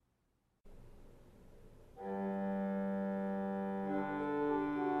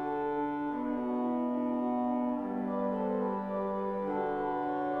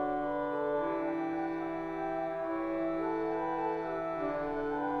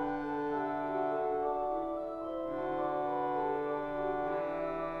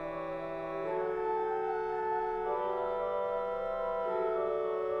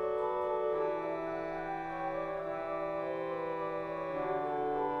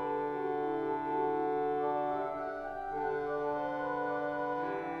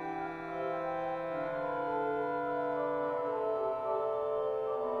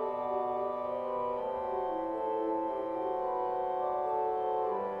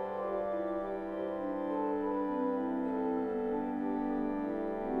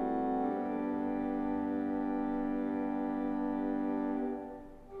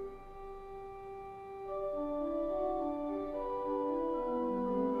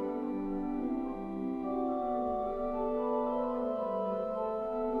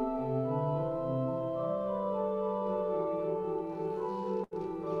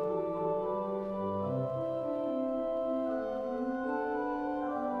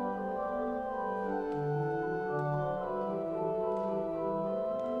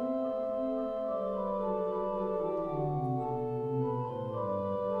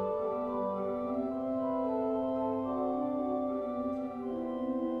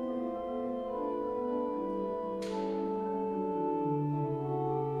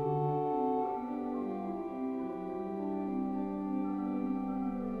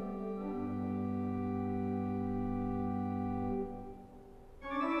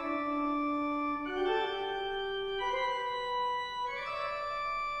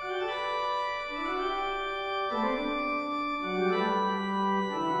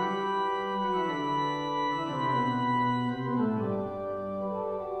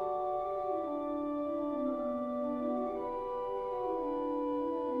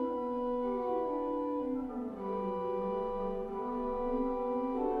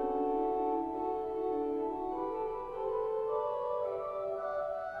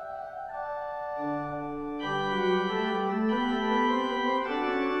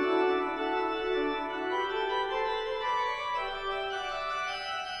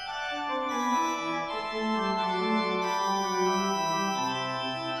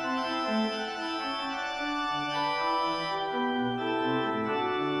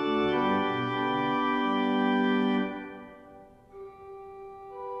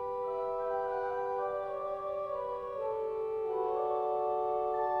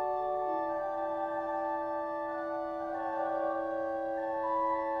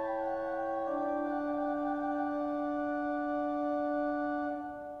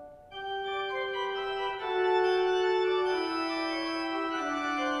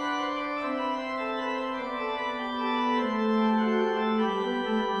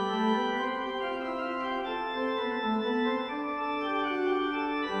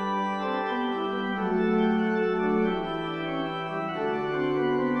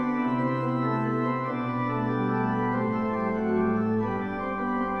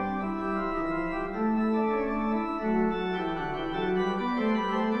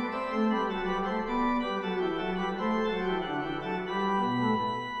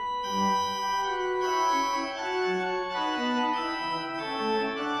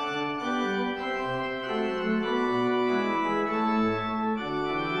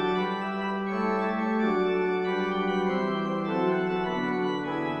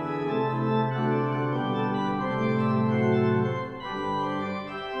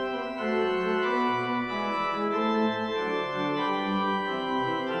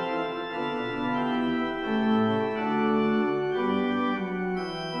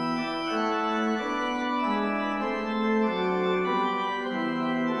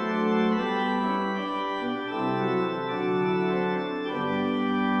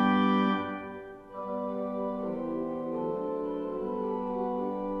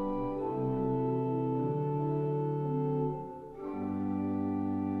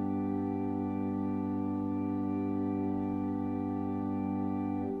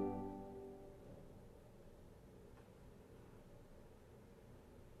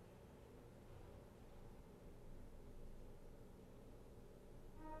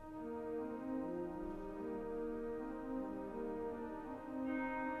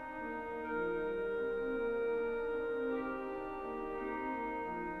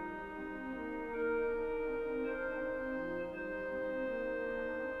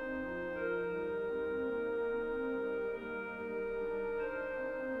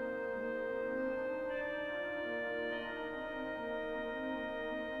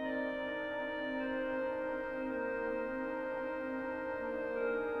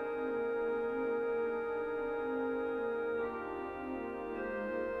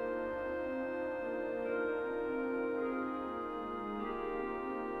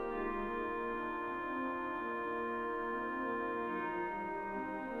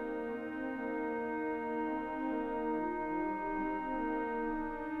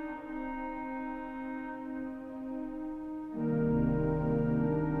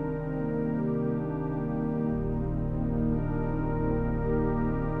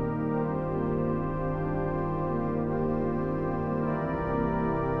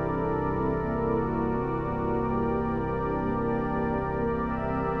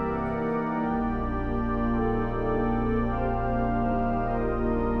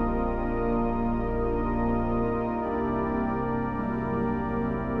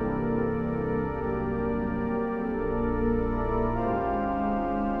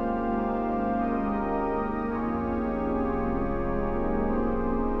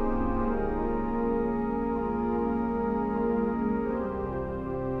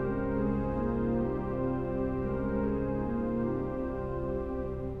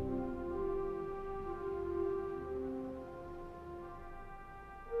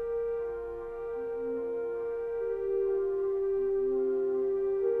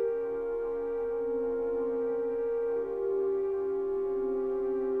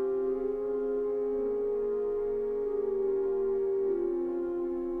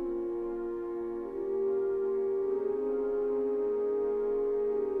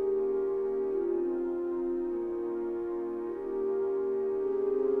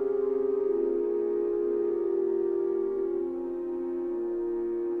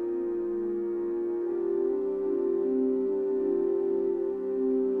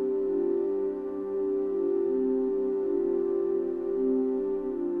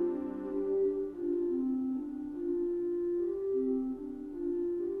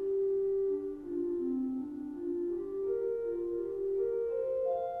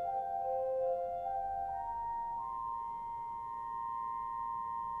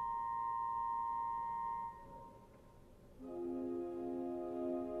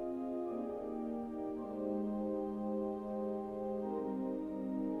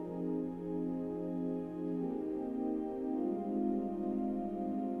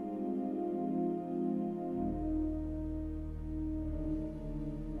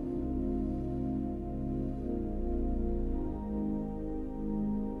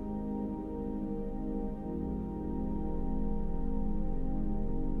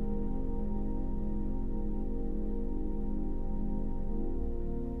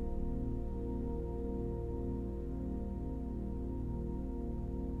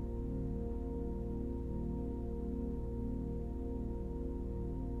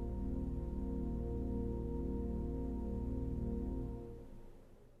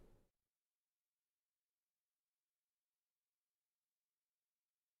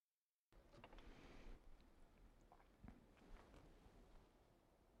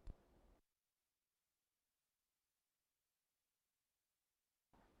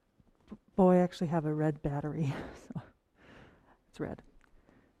Boy, I actually have a red battery, so it's red.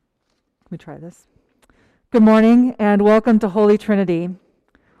 Let me try this. Good morning and welcome to Holy Trinity.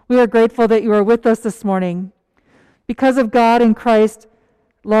 We are grateful that you are with us this morning. Because of God and Christ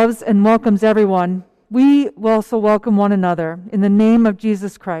loves and welcomes everyone, we will also welcome one another in the name of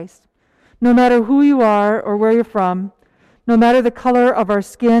Jesus Christ. No matter who you are or where you're from, no matter the color of our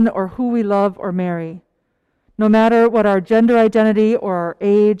skin or who we love or marry, no matter what our gender identity or our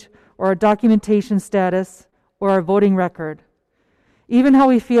age or our documentation status or our voting record, even how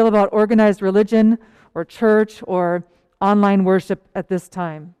we feel about organized religion or church or online worship at this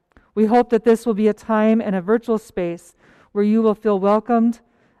time. We hope that this will be a time and a virtual space where you will feel welcomed,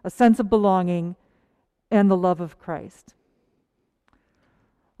 a sense of belonging, and the love of Christ.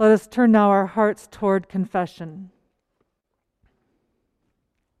 Let us turn now our hearts toward confession.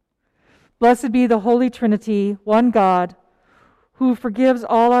 Blessed be the Holy Trinity, one God, who forgives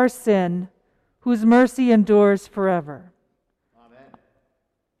all our sin, whose mercy endures forever. Amen.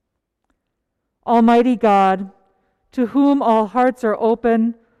 Almighty God, to whom all hearts are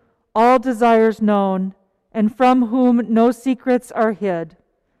open, all desires known, and from whom no secrets are hid,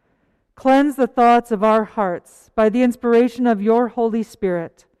 cleanse the thoughts of our hearts by the inspiration of your Holy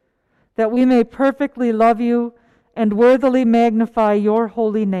Spirit, that we may perfectly love you and worthily magnify your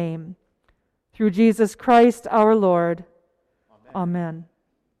holy name. Through Jesus Christ our Lord. Amen. Amen.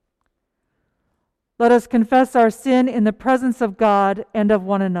 Let us confess our sin in the presence of God and of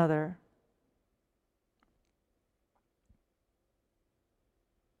one another.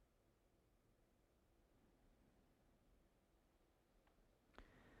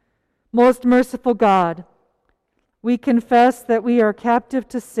 Most merciful God, we confess that we are captive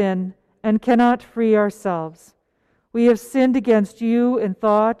to sin and cannot free ourselves. We have sinned against you in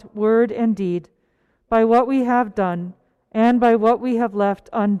thought, word, and deed, by what we have done and by what we have left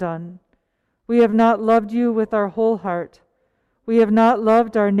undone. We have not loved you with our whole heart. We have not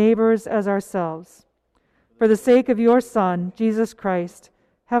loved our neighbors as ourselves. For the sake of your Son, Jesus Christ,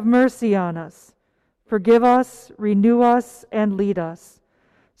 have mercy on us. Forgive us, renew us, and lead us,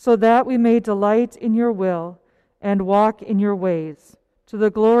 so that we may delight in your will and walk in your ways, to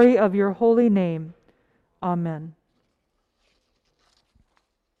the glory of your holy name. Amen.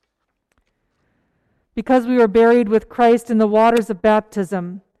 Because we were buried with Christ in the waters of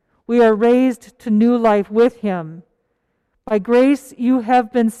baptism, we are raised to new life with him. By grace you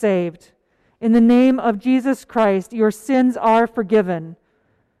have been saved. In the name of Jesus Christ, your sins are forgiven.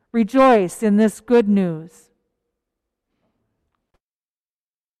 Rejoice in this good news.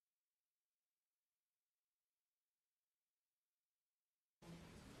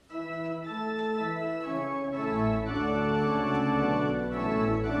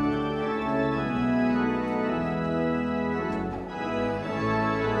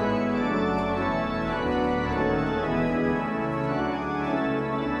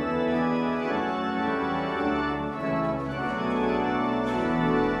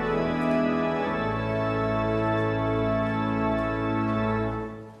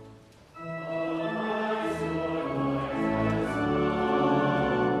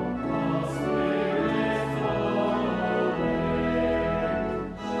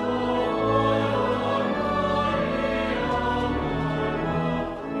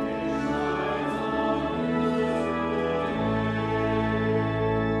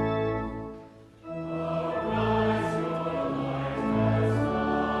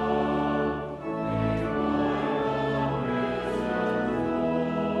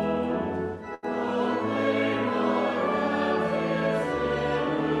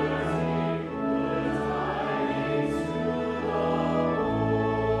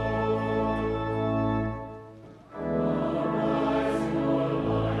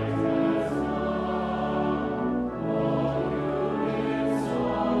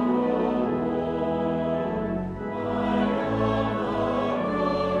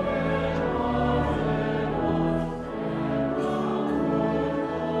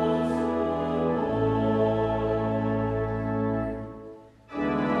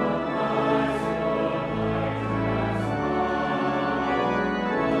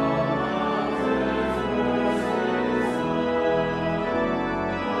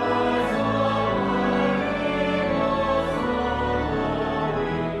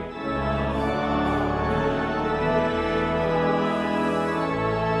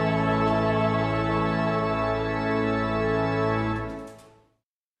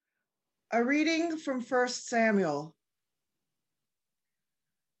 A reading from 1 Samuel.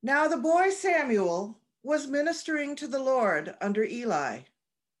 Now the boy Samuel was ministering to the Lord under Eli.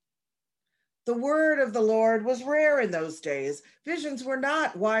 The word of the Lord was rare in those days. Visions were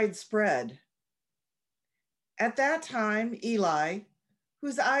not widespread. At that time, Eli,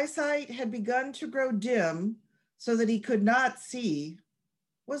 whose eyesight had begun to grow dim so that he could not see,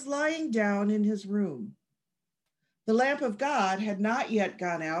 was lying down in his room. The lamp of God had not yet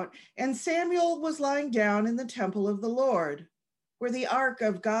gone out, and Samuel was lying down in the temple of the Lord, where the ark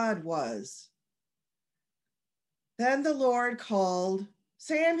of God was. Then the Lord called,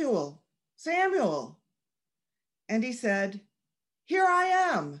 "Samuel, Samuel." And he said, "Here I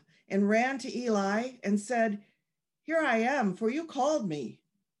am," and ran to Eli and said, "Here I am, for you called me."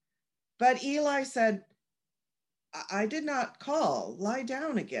 But Eli said, "I did not call. Lie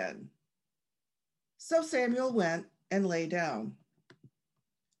down again." So Samuel went and lay down.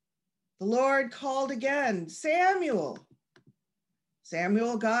 The Lord called again, "Samuel."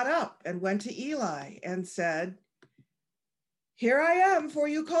 Samuel got up and went to Eli and said, "Here I am, for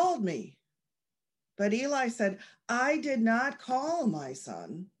you called me." But Eli said, "I did not call, my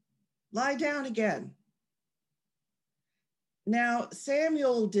son. Lie down again." Now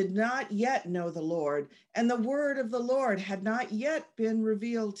Samuel did not yet know the Lord, and the word of the Lord had not yet been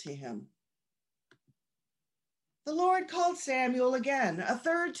revealed to him. The Lord called Samuel again a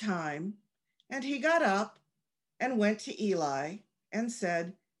third time, and he got up and went to Eli and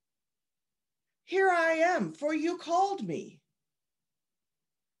said, "Here I am, for you called me."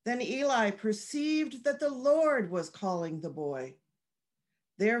 Then Eli perceived that the Lord was calling the boy.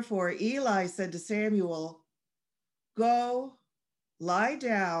 Therefore Eli said to Samuel, "Go, lie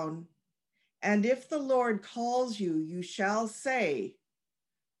down, and if the Lord calls you, you shall say,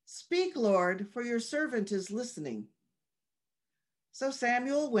 'Speak, Lord, for your servant is listening.'" So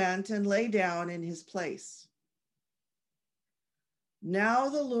Samuel went and lay down in his place. Now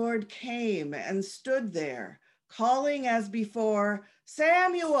the Lord came and stood there, calling as before,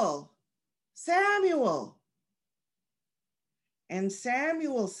 "Samuel, Samuel." And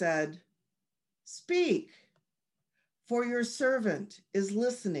Samuel said, "Speak, for your servant is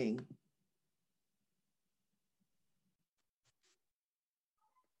listening."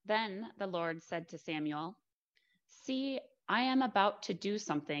 Then the Lord said to Samuel, "See, I am about to do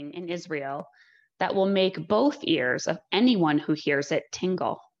something in Israel that will make both ears of anyone who hears it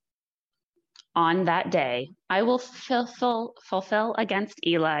tingle. On that day, I will fulfill against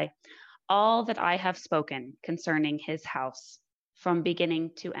Eli all that I have spoken concerning his house from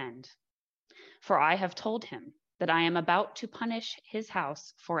beginning to end. For I have told him that I am about to punish his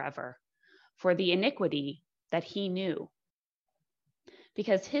house forever for the iniquity that he knew,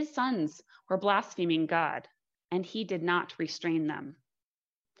 because his sons were blaspheming God, and he did not restrain them.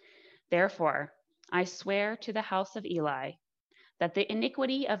 Therefore, I swear to the house of Eli that the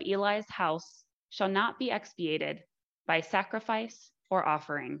iniquity of Eli's house shall not be expiated by sacrifice or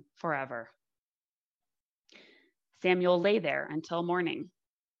offering forever." Samuel lay there until morning.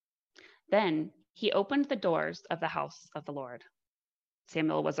 Then he opened the doors of the house of the Lord.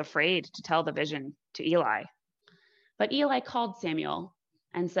 Samuel was afraid to tell the vision to Eli. But Eli called Samuel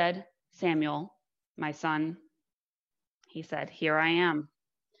and said, "Samuel, my son." He said, "Here I am."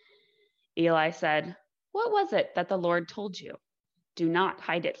 Eli said, "What was it that the Lord told you? Do not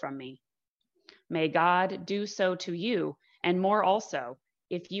hide it from me. May God do so to you, and more also,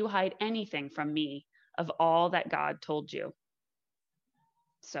 if you hide anything from me of all that God told you."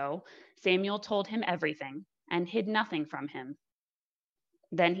 So Samuel told him everything and hid nothing from him.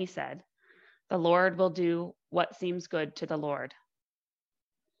 Then he said, "The Lord will do what seems good to the Lord."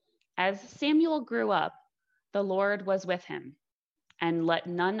 As Samuel grew up, the Lord was with him and let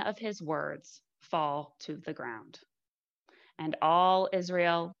none of his words fall to the ground. And all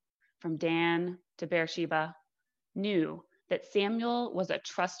Israel, from Dan to Beersheba, knew that Samuel was a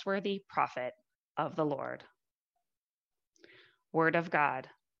trustworthy prophet of the Lord. Word of God,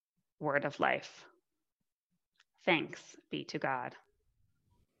 word of life. Thanks be to God.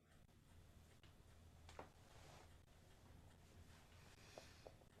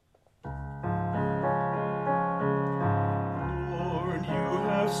 Lord, you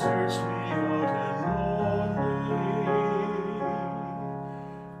have searched me out and known me.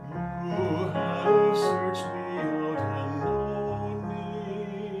 You have searched me out and known me.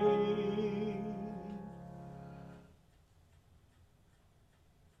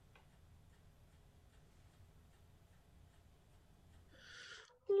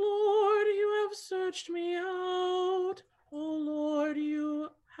 Lord, you have searched me out. Oh Lord, you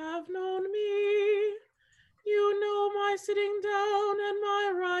have known me. You know my sitting down and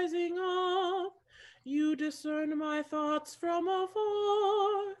my rising up. You discern my thoughts from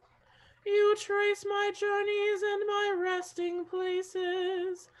afar. You trace my journeys and my resting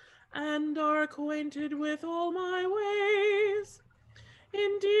places, and are acquainted with all my ways.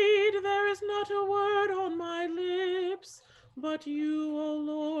 Indeed, there is not a word on my lips, but you, O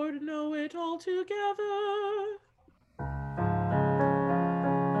Lord, know it altogether.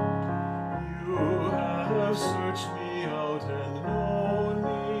 You have searched me out and known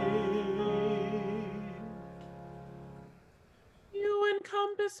me. You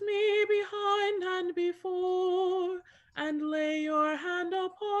encompass me behind and before, and lay your hand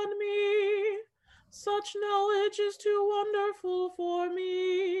upon me. Such knowledge is too wonderful for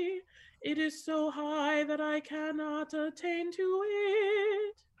me. It is so high that I cannot attain to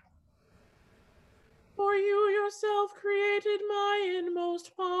it. For you yourself created my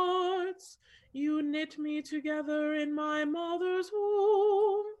inmost parts. You knit me together in my mother's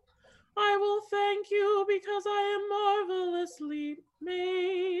womb. I will thank you because I am marvelously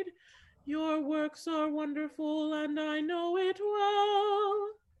made. Your works are wonderful, and I know it well.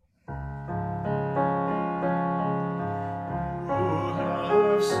 You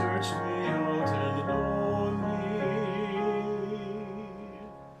have searched me out and known me.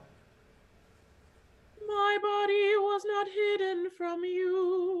 My body was not hidden from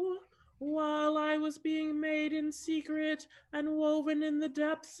you while I was being made in secret and woven in the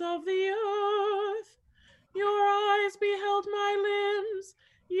depths of the earth. Your eyes beheld my limbs,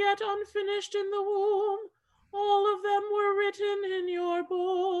 yet unfinished in the womb. All of them were written in your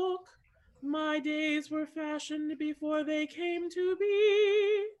book. My days were fashioned before they came to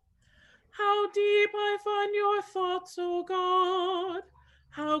be. How deep I find your thoughts, O God!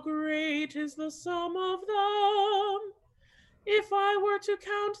 How great is the sum of them! If I were to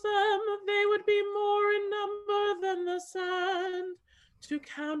count them, they would be more in number than the sand. To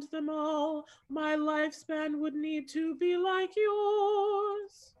count them all, my lifespan would need to be like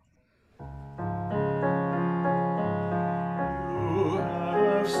yours. You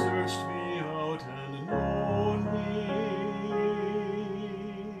have searched me out and known me.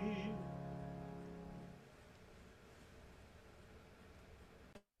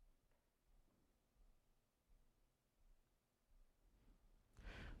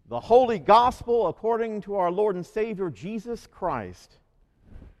 The Holy Gospel according to our Lord and Savior Jesus Christ.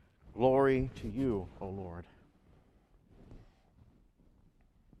 Glory to you, O Lord.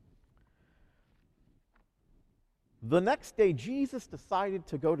 The next day, Jesus decided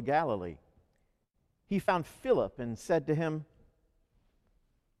to go to Galilee. He found Philip and said to him,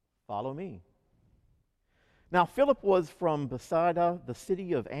 "Follow me." Now, Philip was from Bethsaida, the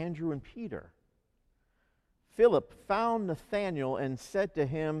city of Andrew and Peter. Philip found Nathanael and said to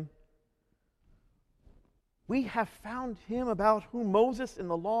him, "We have found him about whom Moses in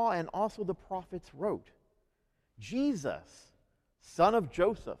the law and also the prophets wrote, Jesus, son of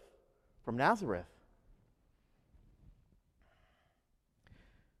Joseph, from Nazareth."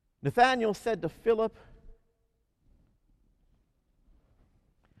 Nathanael said to Philip,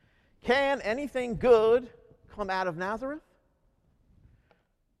 "Can anything good come out of Nazareth?"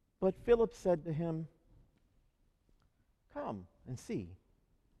 But Philip said to him, "Come and see."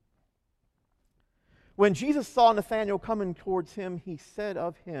 When Jesus saw Nathanael coming towards him, he said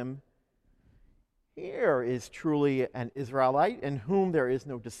of him, "Here is truly an Israelite in whom there is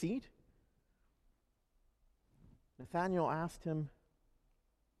no deceit." Nathanael asked him,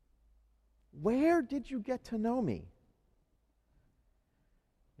 "Where did you get to know me?"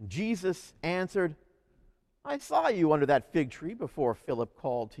 And Jesus answered, "I saw you under that fig tree before Philip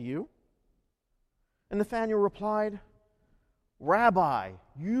called to you." And Nathanael replied, "Rabbi,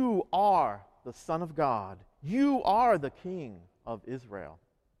 you are the Son of God. You are the King of Israel."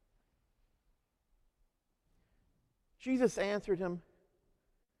 Jesus answered him,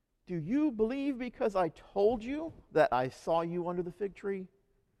 "Do you believe because I told you that I saw you under the fig tree?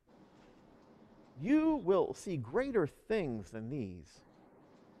 You will see greater things than these."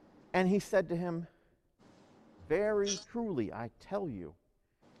 And he said to him, "Very truly, I tell you,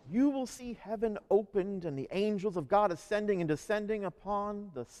 you will see heaven opened and the angels of God ascending and descending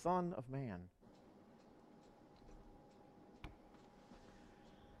upon the Son of Man."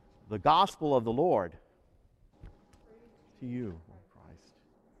 The Gospel of the Lord. To you, Lord Christ.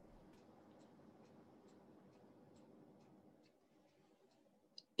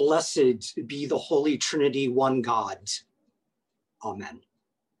 Blessed be the Holy Trinity, one God. Amen.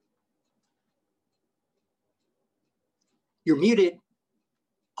 You're muted.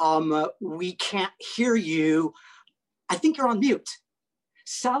 We can't hear you. I think you're on mute.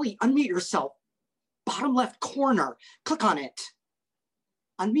 Sally, unmute yourself. Bottom left corner. Click on it.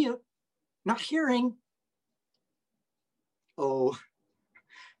 Unmute. Not hearing. Oh,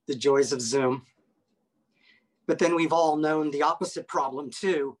 the joys of Zoom. But then we've all known the opposite problem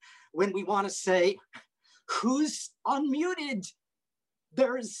too. When we want to say, who's unmuted?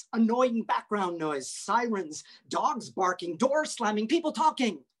 There's annoying background noise, sirens, dogs barking, doors slamming, people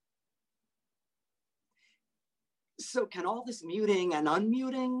talking. So can all this muting and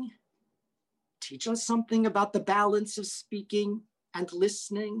unmuting teach us something about the balance of speaking and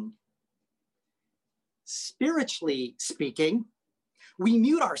listening? Spiritually speaking, we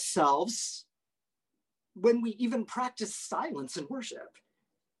mute ourselves when we even practice silence in worship,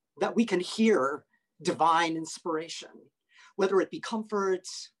 that we can hear divine inspiration, whether it be comfort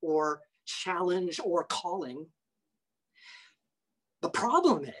or challenge or calling. The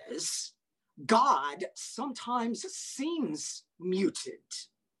problem is, God sometimes seems muted.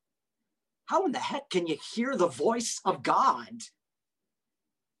 How in the heck can you hear the voice of God?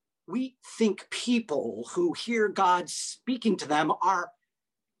 We think people who hear God speaking to them are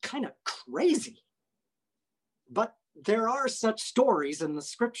kind of crazy. But there are such stories in the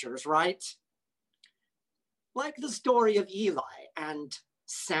scriptures, right? Like the story of Eli and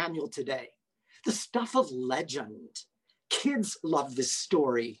Samuel today, the stuff of legend. Kids love this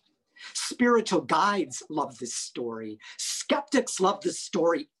story. Spiritual guides love this story. Skeptics love this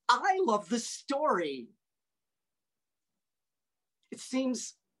story. I love this story. It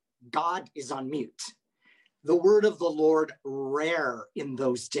seems God is on mute. The word of the Lord rare in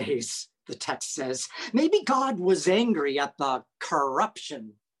those days, the text says. Maybe God was angry at the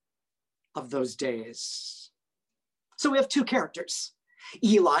corruption of those days. So we have two characters.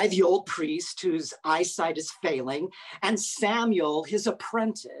 Eli, the old priest whose eyesight is failing, and Samuel, his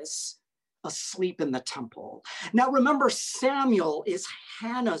apprentice, asleep in the temple. Now remember, Samuel is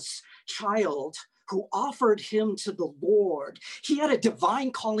Hannah's child who offered him to the Lord. He had a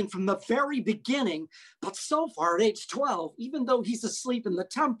divine calling from the very beginning, but so far at age 12, even though he's asleep in the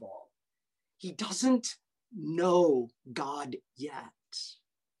temple, he doesn't know God yet.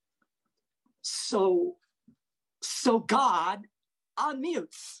 So God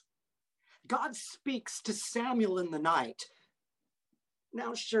unmutes. God speaks to Samuel in the night.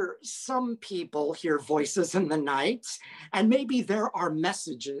 Now, sure, some people hear voices in the night, and maybe there are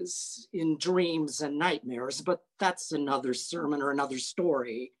messages in dreams and nightmares, but that's another sermon or another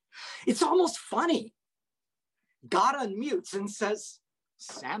story. It's almost funny. God unmutes and says,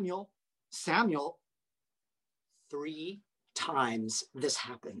 Samuel, Samuel. 3 times this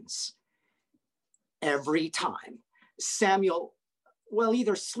happens. Every time Samuel, well,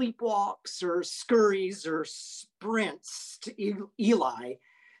 either sleepwalks or scurries or sprints to Eli,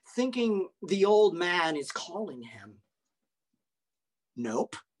 thinking the old man is calling him.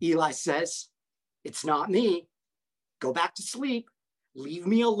 Nope, Eli says, it's not me. Go back to sleep. Leave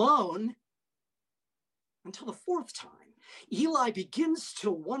me alone. Until the 4th time, Eli begins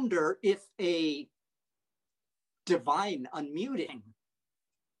to wonder if a divine unmuting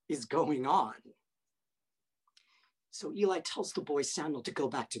is going on. So Eli tells the boy Samuel to go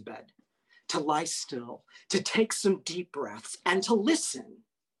back to bed, to lie still, to take some deep breaths, and to listen.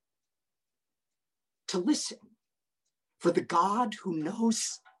 To listen for the God who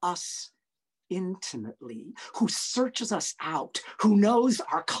knows us intimately, who searches us out, who knows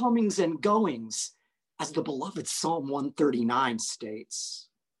our comings and goings, as the beloved Psalm 139 states.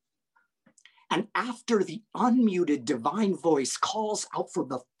 And after the unmuted divine voice calls out for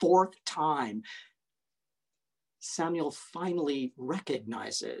the 4th time, Samuel finally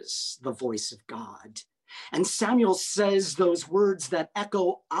recognizes the voice of God. And Samuel says those words that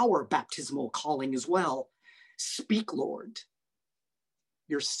echo our baptismal calling as well. Speak, Lord,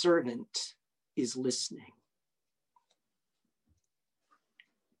 your servant is listening.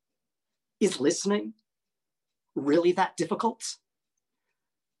 Is listening really that difficult?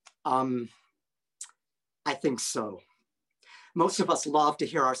 I think so. Most of us love to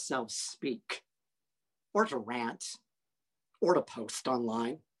hear ourselves speak, or to rant, or to post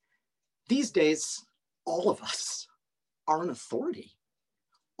online. These days, all of us are an authority.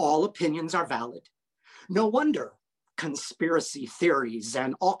 All opinions are valid. No wonder conspiracy theories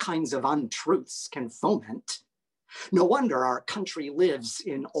and all kinds of untruths can foment. No wonder our country lives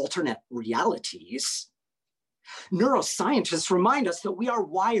in alternate realities. Neuroscientists remind us that we are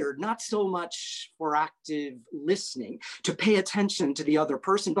wired not so much for active listening, to pay attention to the other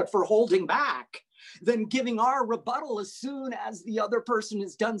person, but for holding back, then giving our rebuttal as soon as the other person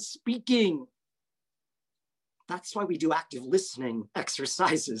is done speaking. That's why we do active listening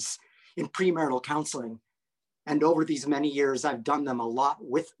exercises in premarital counseling. And over these many years, I've done them a lot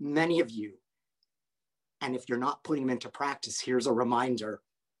with many of you. And if you're not putting them into practice, here's a reminder.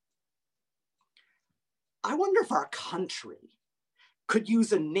 I wonder if our country could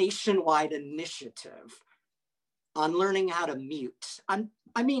use a nationwide initiative on learning how to mute. I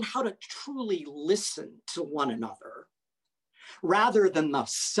mean, how to truly listen to one another, rather than the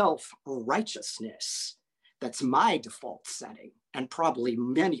self-righteousness that's my default setting, and probably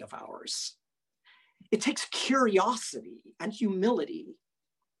many of ours. It takes curiosity and humility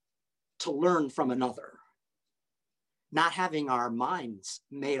to learn from another, not having our minds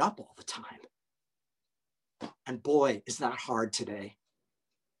made up all the time. And boy, is that hard today.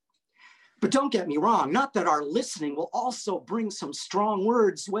 But don't get me wrong, not that our listening will also bring some strong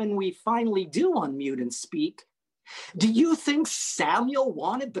words when we finally do unmute and speak. Do you think Samuel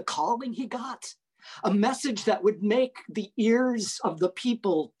wanted the calling he got? A message that would make the ears of the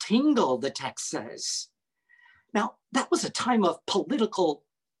people tingle, the text says. Now, that was a time of political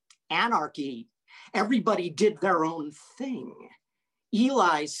anarchy. Everybody did their own thing.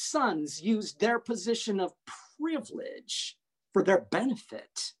 Eli's sons used their position of privilege for their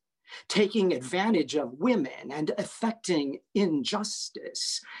benefit, taking advantage of women and effecting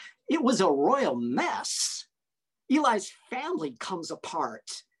injustice. It was a royal mess. Eli's family comes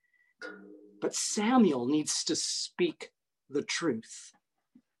apart, but Samuel needs to speak the truth.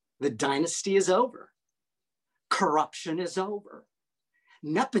 The dynasty is over. Corruption is over.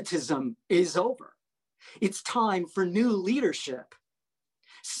 Nepotism is over. It's time for new leadership.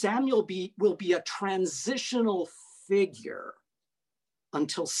 Samuel will be a transitional figure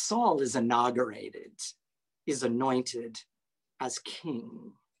until Saul is inaugurated, is anointed as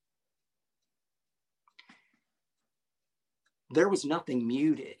king. There was nothing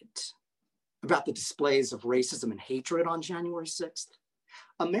muted about the displays of racism and hatred on January 6th.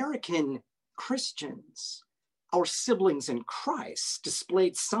 American Christians, our siblings in Christ,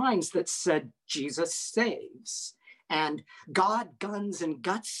 displayed signs that said, Jesus saves, and God, guns, and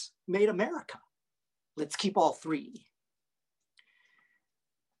guts made America. Let's keep all three.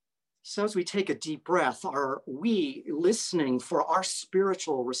 So as we take a deep breath, are we listening for our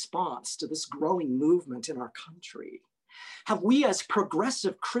spiritual response to this growing movement in our country? Have we as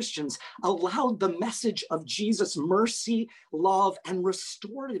progressive Christians allowed the message of Jesus' mercy, love, and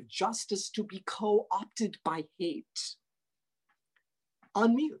restorative justice to be co-opted by hate?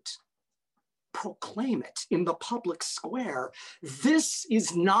 Unmute. Proclaim it in the public square. This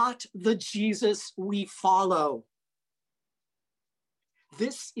is not the Jesus we follow.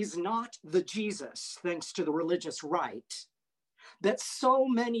 This is not the Jesus, thanks to the religious right, that so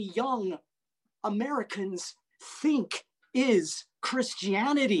many young Americans think is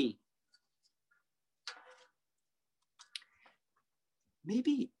Christianity.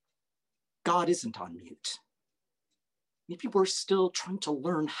 Maybe God isn't on mute. Maybe we're still trying to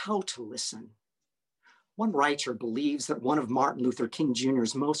learn how to listen. One writer believes that one of Martin Luther King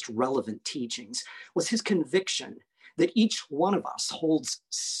Jr.'s most relevant teachings was his conviction that each one of us holds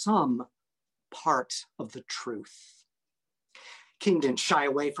some part of the truth. King didn't shy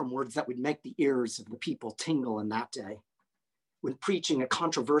away from words that would make the ears of the people tingle in that day. When preaching a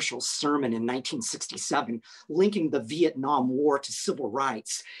controversial sermon in 1967, linking the Vietnam War to civil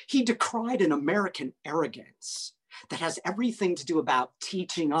rights, he decried an American arrogance that has everything to do about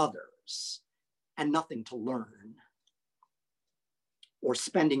teaching others and nothing to learn, or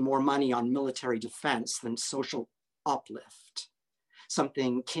spending more money on military defense than social uplift,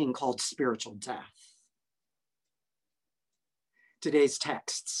 something King called spiritual death. Today's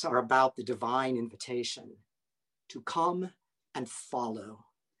texts are about the divine invitation to come and follow,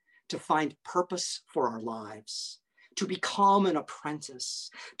 to find purpose for our lives, to become an apprentice,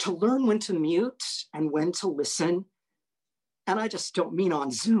 to learn when to mute and when to listen. And I just don't mean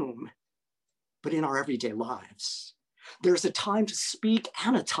on Zoom, but in our everyday lives. There's a time to speak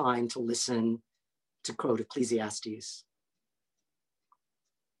and a time to listen, to quote Ecclesiastes.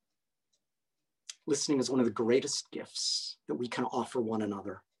 Listening is one of the greatest gifts that we can offer one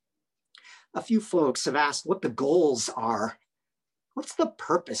another. A few folks have asked what the goals are. What's the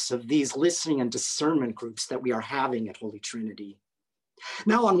purpose of these listening and discernment groups that we are having at Holy Trinity?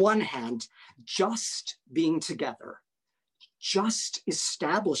 Now, on one hand, just being together, just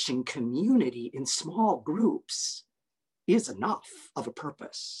establishing community in small groups is enough of a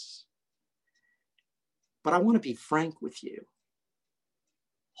purpose. But I want to be frank with you.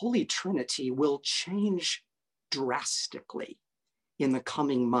 Holy Trinity will change drastically in the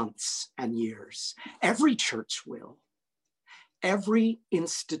coming months and years. Every church will. Every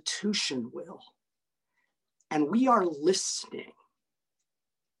institution will. And we are listening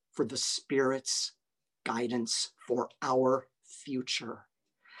for the Spirit's guidance for our future.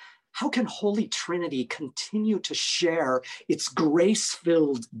 How can Holy Trinity continue to share its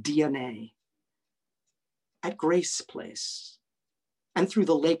grace-filled DNA at Grace Place and through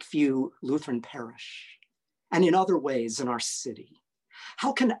the Lakeview Lutheran Parish and in other ways in our city?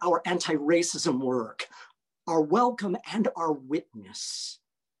 How can our anti-racism work, our welcome and our witness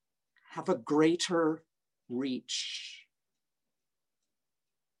have a greater reach?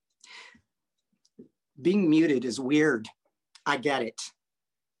 Being muted is weird. I get it.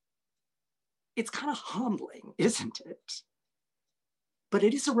 It's kind of humbling, isn't it? But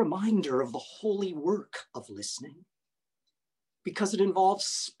it is a reminder of the holy work of listening, because it involves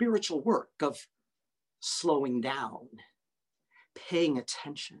spiritual work of slowing down, paying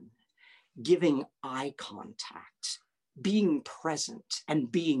attention, giving eye contact, being present,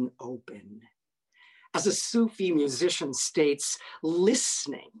 and being open. As a Sufi musician states,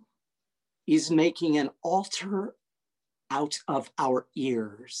 listening is making an altar out of our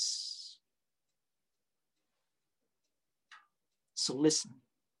ears. So listen.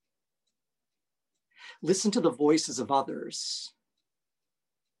 Listen to the voices of others.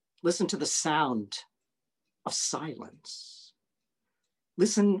 Listen to the sound of silence.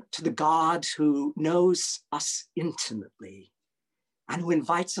 Listen to the God who knows us intimately and who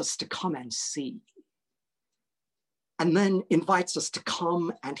invites us to come and see, and then invites us to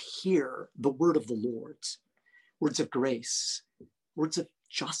come and hear the word of the Lord, words of grace, words of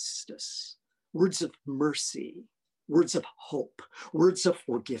justice, words of mercy, words of hope, words of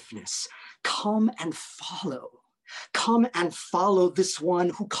forgiveness. Come and follow. Come and follow this one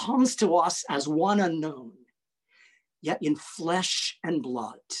who comes to us as one unknown, yet in flesh and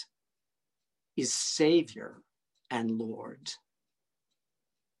blood is Savior and Lord.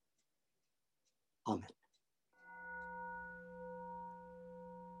 Amen.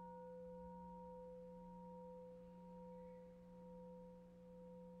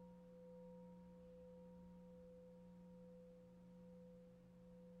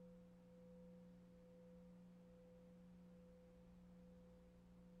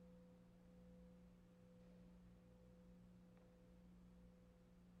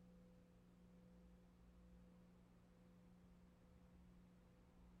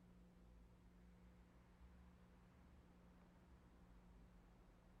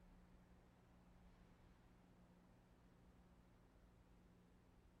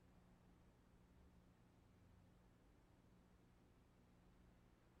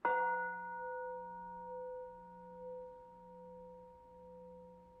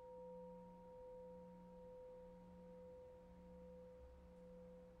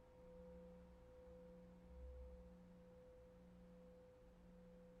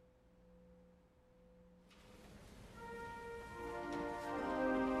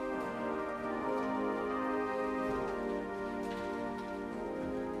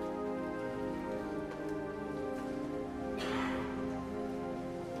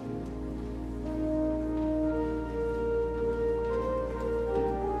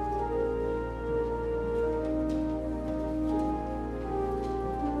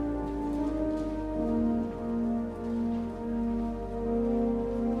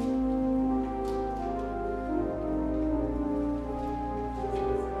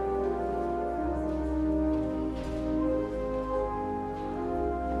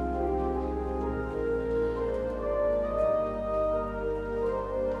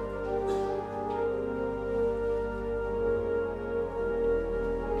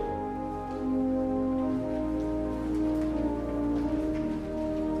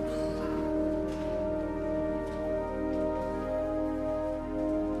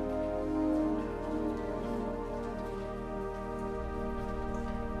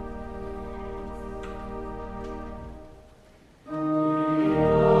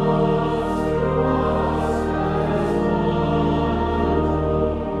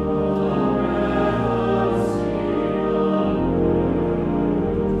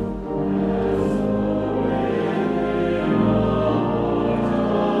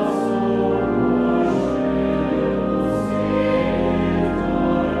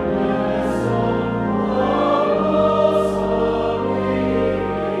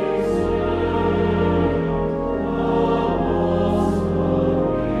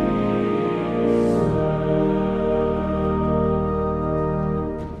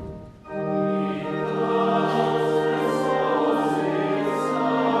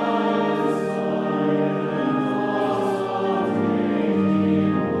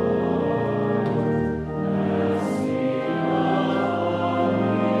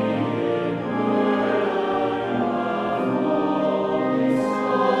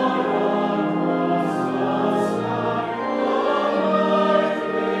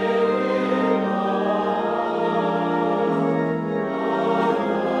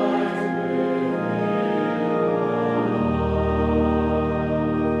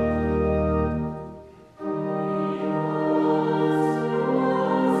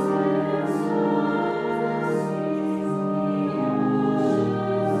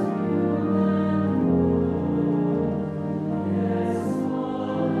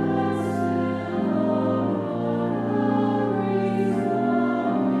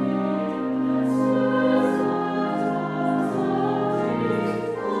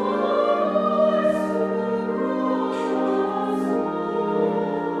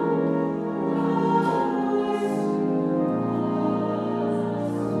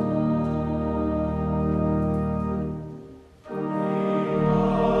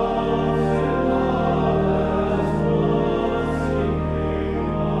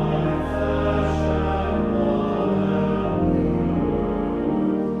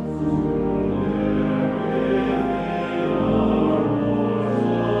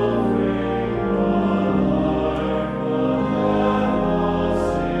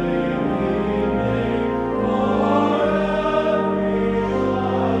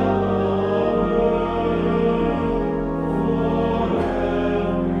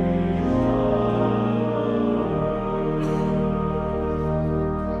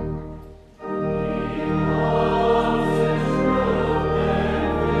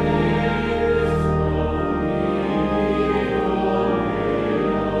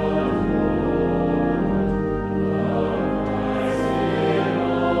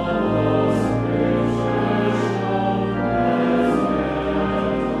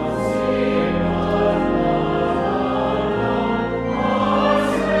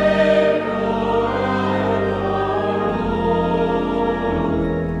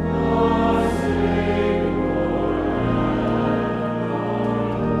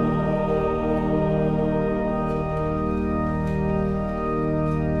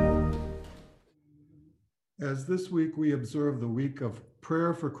 As this week we observe the week of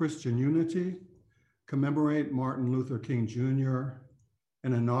prayer for Christian unity, commemorate Martin Luther King Jr.,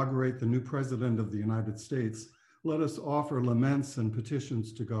 and inaugurate the new President of the United States, let us offer laments and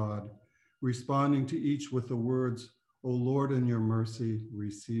petitions to God, responding to each with the words, "O Lord, in your mercy,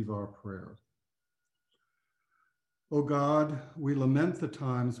 receive our prayer." O God, we lament the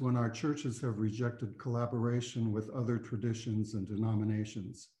times when our churches have rejected collaboration with other traditions and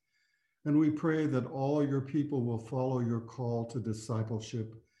denominations. And we pray that all your people will follow your call to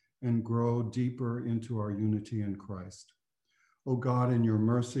discipleship and grow deeper into our unity in Christ. O God, in your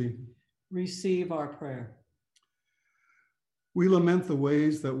mercy, receive our prayer. We lament the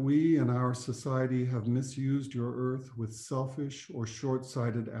ways that we and our society have misused your earth with selfish or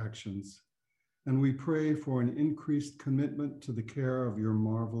short-sighted actions. And we pray for an increased commitment to the care of your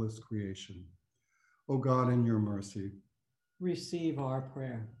marvelous creation. O God, in your mercy, receive our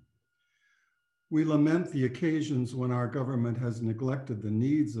prayer. We lament the occasions when our government has neglected the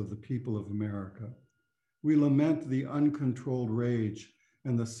needs of the people of America. We lament the uncontrolled rage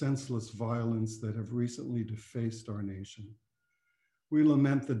and the senseless violence that have recently defaced our nation. We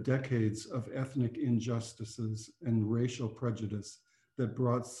lament the decades of ethnic injustices and racial prejudice that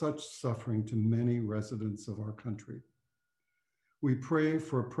brought such suffering to many residents of our country. We pray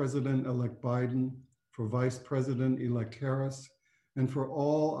for President-elect Biden, for Vice President-elect Harris, and for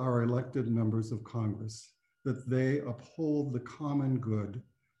all our elected members of Congress, that they uphold the common good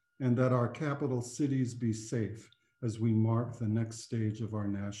and that our capital cities be safe as we mark the next stage of our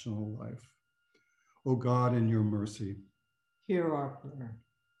national life. O God, in your mercy, hear our prayer.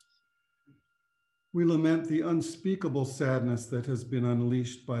 We lament the unspeakable sadness that has been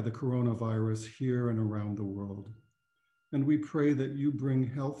unleashed by the coronavirus here and around the world. And we pray that you bring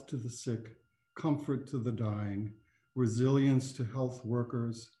health to the sick, comfort to the dying, resilience to health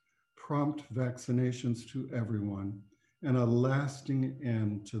workers, prompt vaccinations to everyone, and a lasting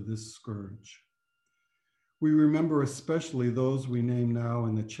end to this scourge. We remember especially those we name now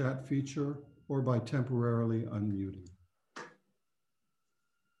in the chat feature or by temporarily unmuting.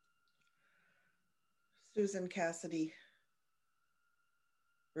 Susan Cassidy,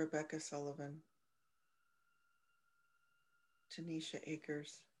 Rebecca Sullivan, Tanisha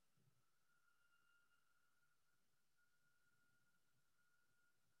Akers,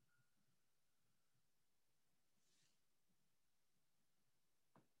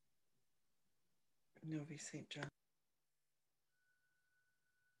 Novi St. John.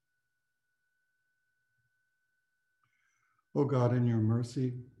 O God, in your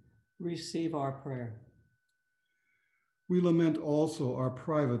mercy, receive our prayer. We lament also our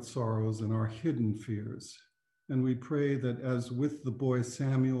private sorrows and our hidden fears, and we pray that as with the boy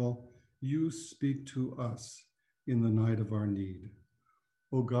Samuel, you speak to us in the night of our need.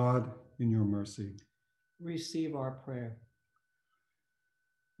 O God, in your mercy, receive our prayer.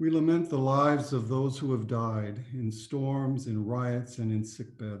 We lament the lives of those who have died in storms, in riots, and in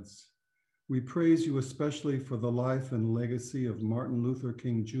sickbeds. We praise you especially for the life and legacy of Martin Luther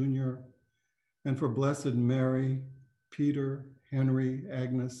King Jr. and for Blessed Mary, Peter, Henry,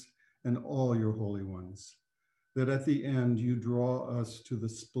 Agnes, and all your holy ones, that at the end you draw us to the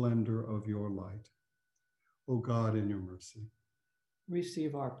splendor of your light. O God, in your mercy,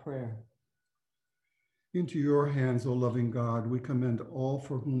 receive our prayer. Into your hands, O loving God, we commend all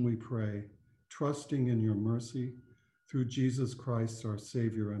for whom we pray, trusting in your mercy, through Jesus Christ, our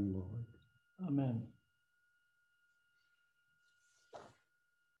Savior and Lord. Amen.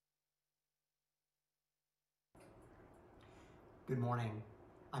 Good morning.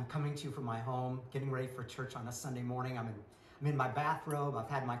 I'm coming to you from my home, getting ready for church on a Sunday morning. I'm in my bathrobe. I've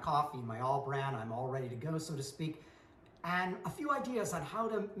had my coffee, my All-Bran. I'm all ready to go, so to speak. And a few ideas on how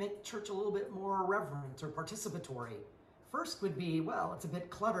to make church a little bit more reverent or participatory. First would be, well, it's a bit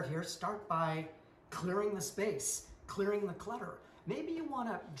cluttered here. Start by clearing the space, clearing the clutter. Maybe you want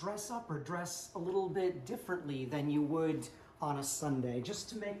to dress up or dress a little bit differently than you would on a Sunday, just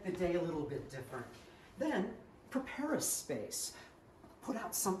to make the day a little bit different. Then prepare a space. Put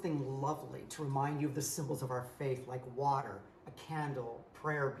out something lovely to remind you of the symbols of our faith, like water, a candle,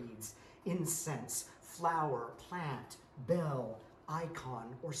 prayer beads, incense, flower, plant, bell,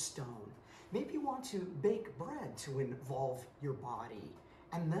 icon, or stone. Maybe you want to bake bread to involve your body,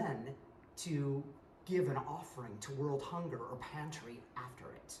 and then to give an offering to World Hunger or Pantry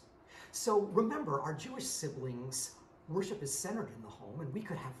after it. So remember, our Jewish siblings, worship is centered in the home, and we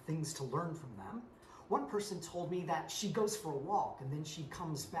could have things to learn from them. One person told me that she goes for a walk and then she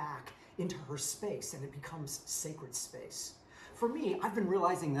comes back into her space and it becomes sacred space. For me, I've been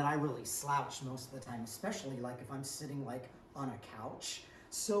realizing that I really slouch most of the time, especially like if I'm sitting like on a couch.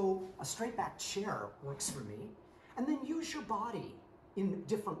 So a straight back chair works for me. And then use your body in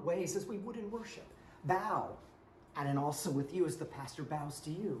different ways as we would in worship. Bow, and also with you as the pastor bows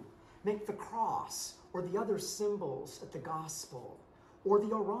to you. Make the cross or the other symbols at the gospel or the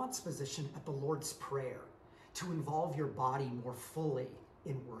orance position at the Lord's Prayer to involve your body more fully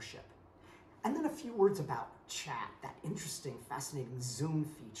in worship. And then a few words about chat, that interesting, fascinating Zoom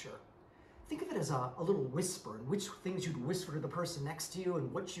feature. Think of it as a little whisper, and which things you'd whisper to the person next to you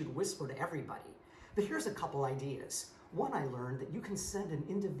and what you'd whisper to everybody. But here's a couple ideas. One, I learned that you can send an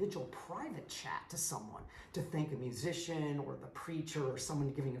individual private chat to someone to thank a musician or the preacher or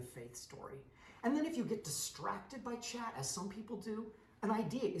someone giving a faith story. And then if you get distracted by chat, as some people do, an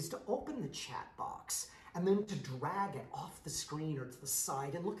idea is to open the chat box and then to drag it off the screen or to the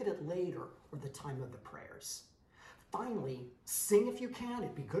side and look at it later or the time of the prayers. Finally, sing if you can.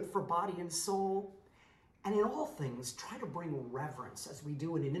 It'd be good for body and soul. And in all things, try to bring reverence, as we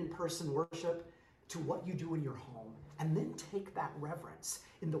do in an in-person worship, to what you do in your home. And then take that reverence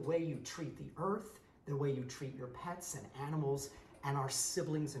in the way you treat the earth, the way you treat your pets and animals, and our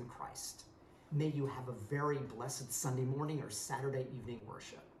siblings in Christ. May you have a very blessed Sunday morning or Saturday evening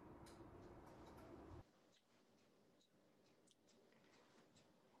worship.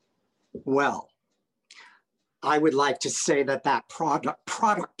 Well, I would like to say that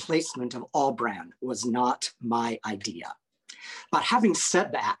product placement of Allbrand was not my idea. But having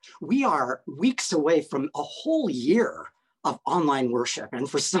said that, we are weeks away from a whole year of online worship. And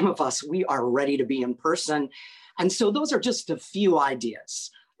for some of us, we are ready to be in person. And so those are just a few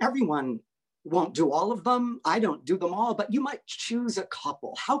ideas. Everyone won't do all of them. I don't do them all, but you might choose a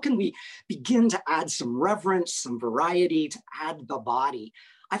couple. How can we begin to add some reverence, some variety, to add the body?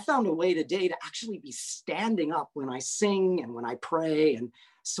 I found a way today to actually be standing up when I sing and when I pray and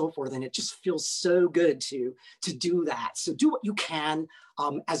so forth. And it just feels so good to do that. So do what you can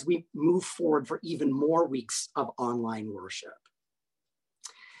as we move forward for even more weeks of online worship.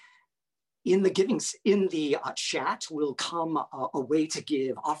 In the chat will come a way to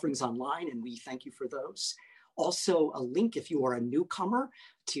give offerings online, and we thank you for those. Also a link if you are a newcomer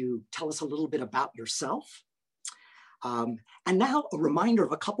to tell us a little bit about yourself. And now a reminder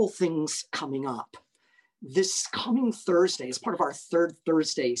of a couple things coming up. This coming Thursday, as part of our third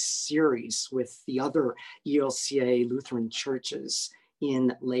Thursday series with the other ELCA Lutheran churches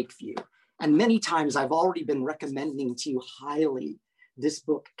in Lakeview. And many times I've already been recommending to you highly this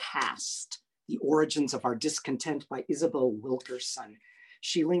book, Caste, The Origins of Our Discontent by Isabel Wilkerson.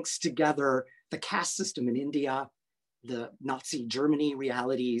 She links together the caste system in India, the Nazi Germany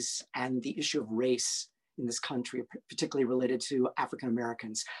realities, and the issue of race in this country, particularly related to African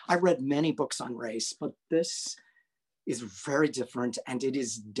Americans. I've read many books on race, but this is very different, and it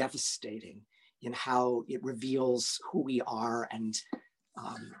is devastating in how it reveals who we are and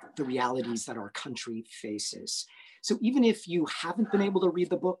the realities that our country faces. So even if you haven't been able to read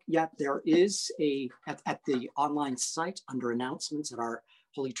the book yet, there is at the online site under announcements at our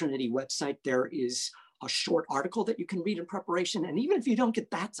Holy Trinity website, there is a short article that you can read in preparation. And even if you don't get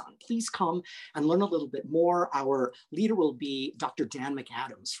that done, please come and learn a little bit more. Our leader will be Dr. Dan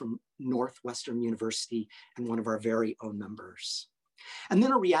McAdams from Northwestern University and one of our very own members. And then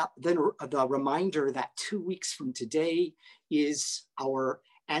the reminder that 2 weeks from today is our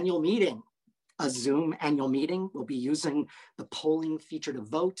annual meeting, a Zoom annual meeting. We'll be using the polling feature to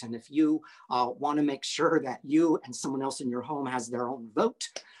vote. And if you want to make sure that you and someone else in your home has their own vote,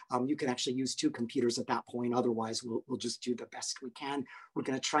 you can actually use 2 computers at that point. Otherwise, we'll just do the best we can. We're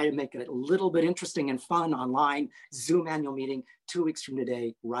going to try to make it a little bit interesting and fun online. Zoom annual meeting 2 weeks from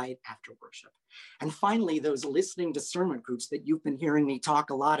today, right after worship. And finally, those listening discernment groups that you've been hearing me talk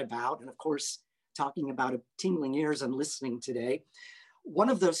a lot about, and of course, talking about tingling ears and listening today. One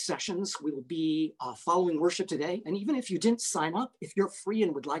of those sessions will be following worship today. And even if you didn't sign up, if you're free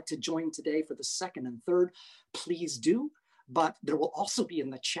and would like to join today for the second and third, please do. But there will also be in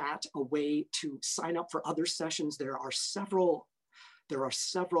the chat a way to sign up for other sessions. There are several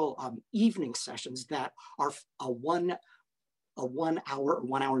evening sessions that are a 1 hour or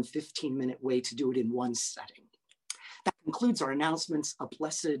 1 hour and 15-minute way to do it in one setting. That concludes our announcements. A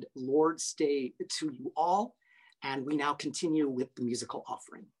blessed Lord's Day to you all. And we now continue with the musical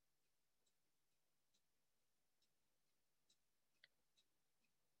offering.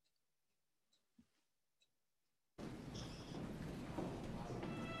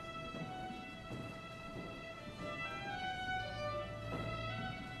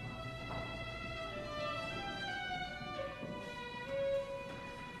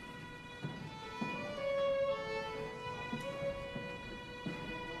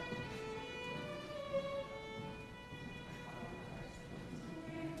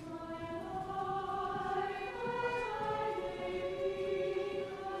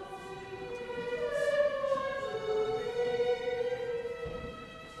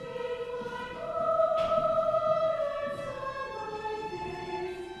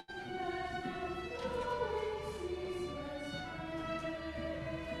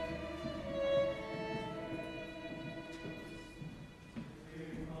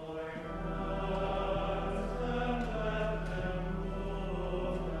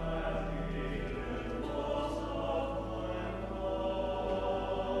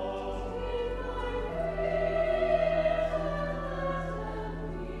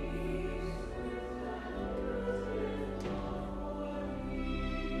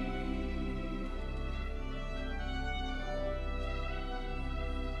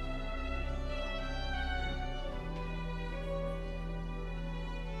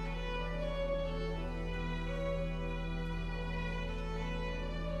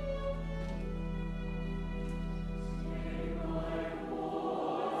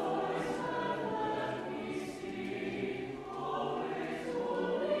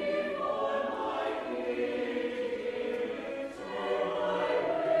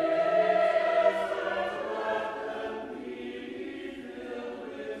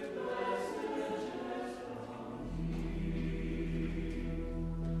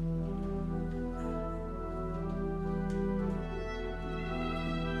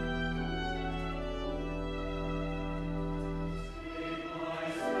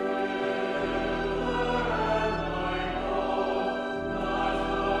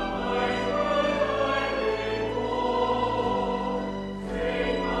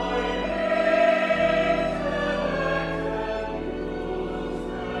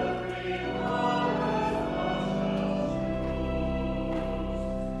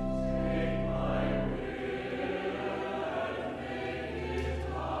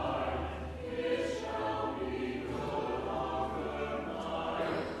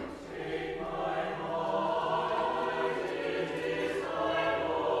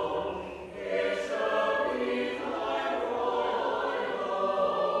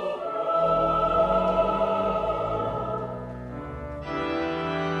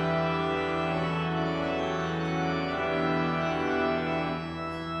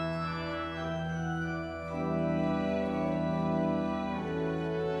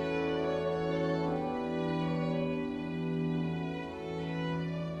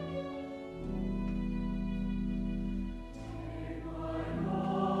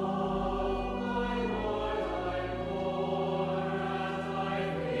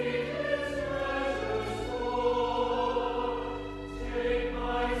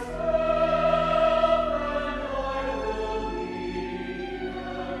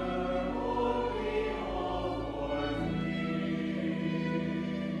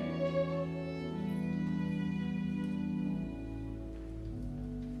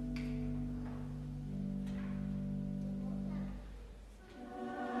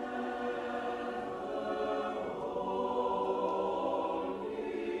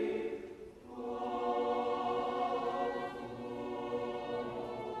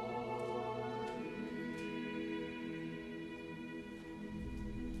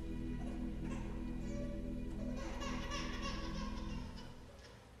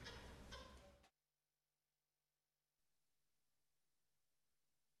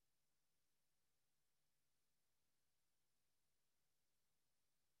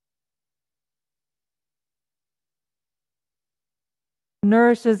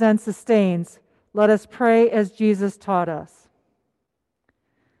 nourishes and sustains, let us pray as Jesus taught us.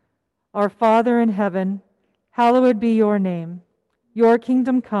 Our Father in heaven, hallowed be your name. Your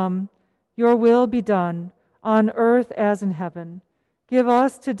kingdom come, your will be done, on earth as in heaven. Give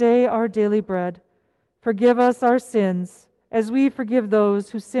us today our daily bread. Forgive us our sins, as we forgive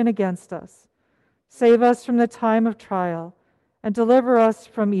those who sin against us. Save us from the time of trial, and deliver us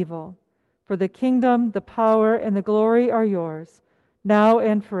from evil. For the kingdom, the power, and the glory are yours, now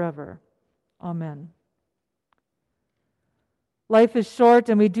and forever. Amen. Life is short,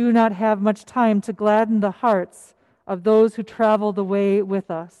 and we do not have much time to gladden the hearts of those who travel the way with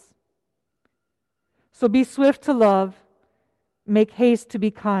us. So be swift to love, make haste to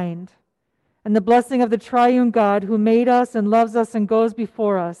be kind, and the blessing of the triune God who made us and loves us and goes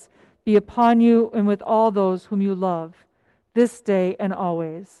before us be upon you and with all those whom you love, this day and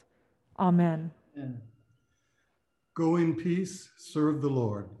always. Amen. Amen. Go in peace, serve the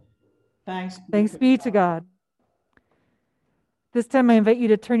Lord. Thanks be to God. This time I invite you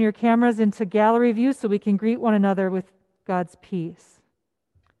to turn your cameras into gallery view so we can greet one another with God's peace.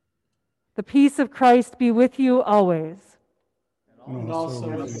 The peace of Christ be with you always. And also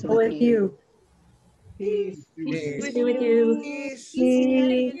with you. Peace. Peace be with you. Peace.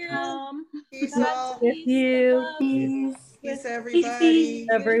 Peace Peace all. with you. Peace everybody.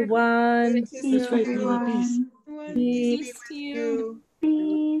 Everyone. Peace Everyone. Peace to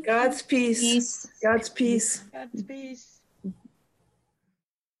you. God's peace. God's peace. God's peace.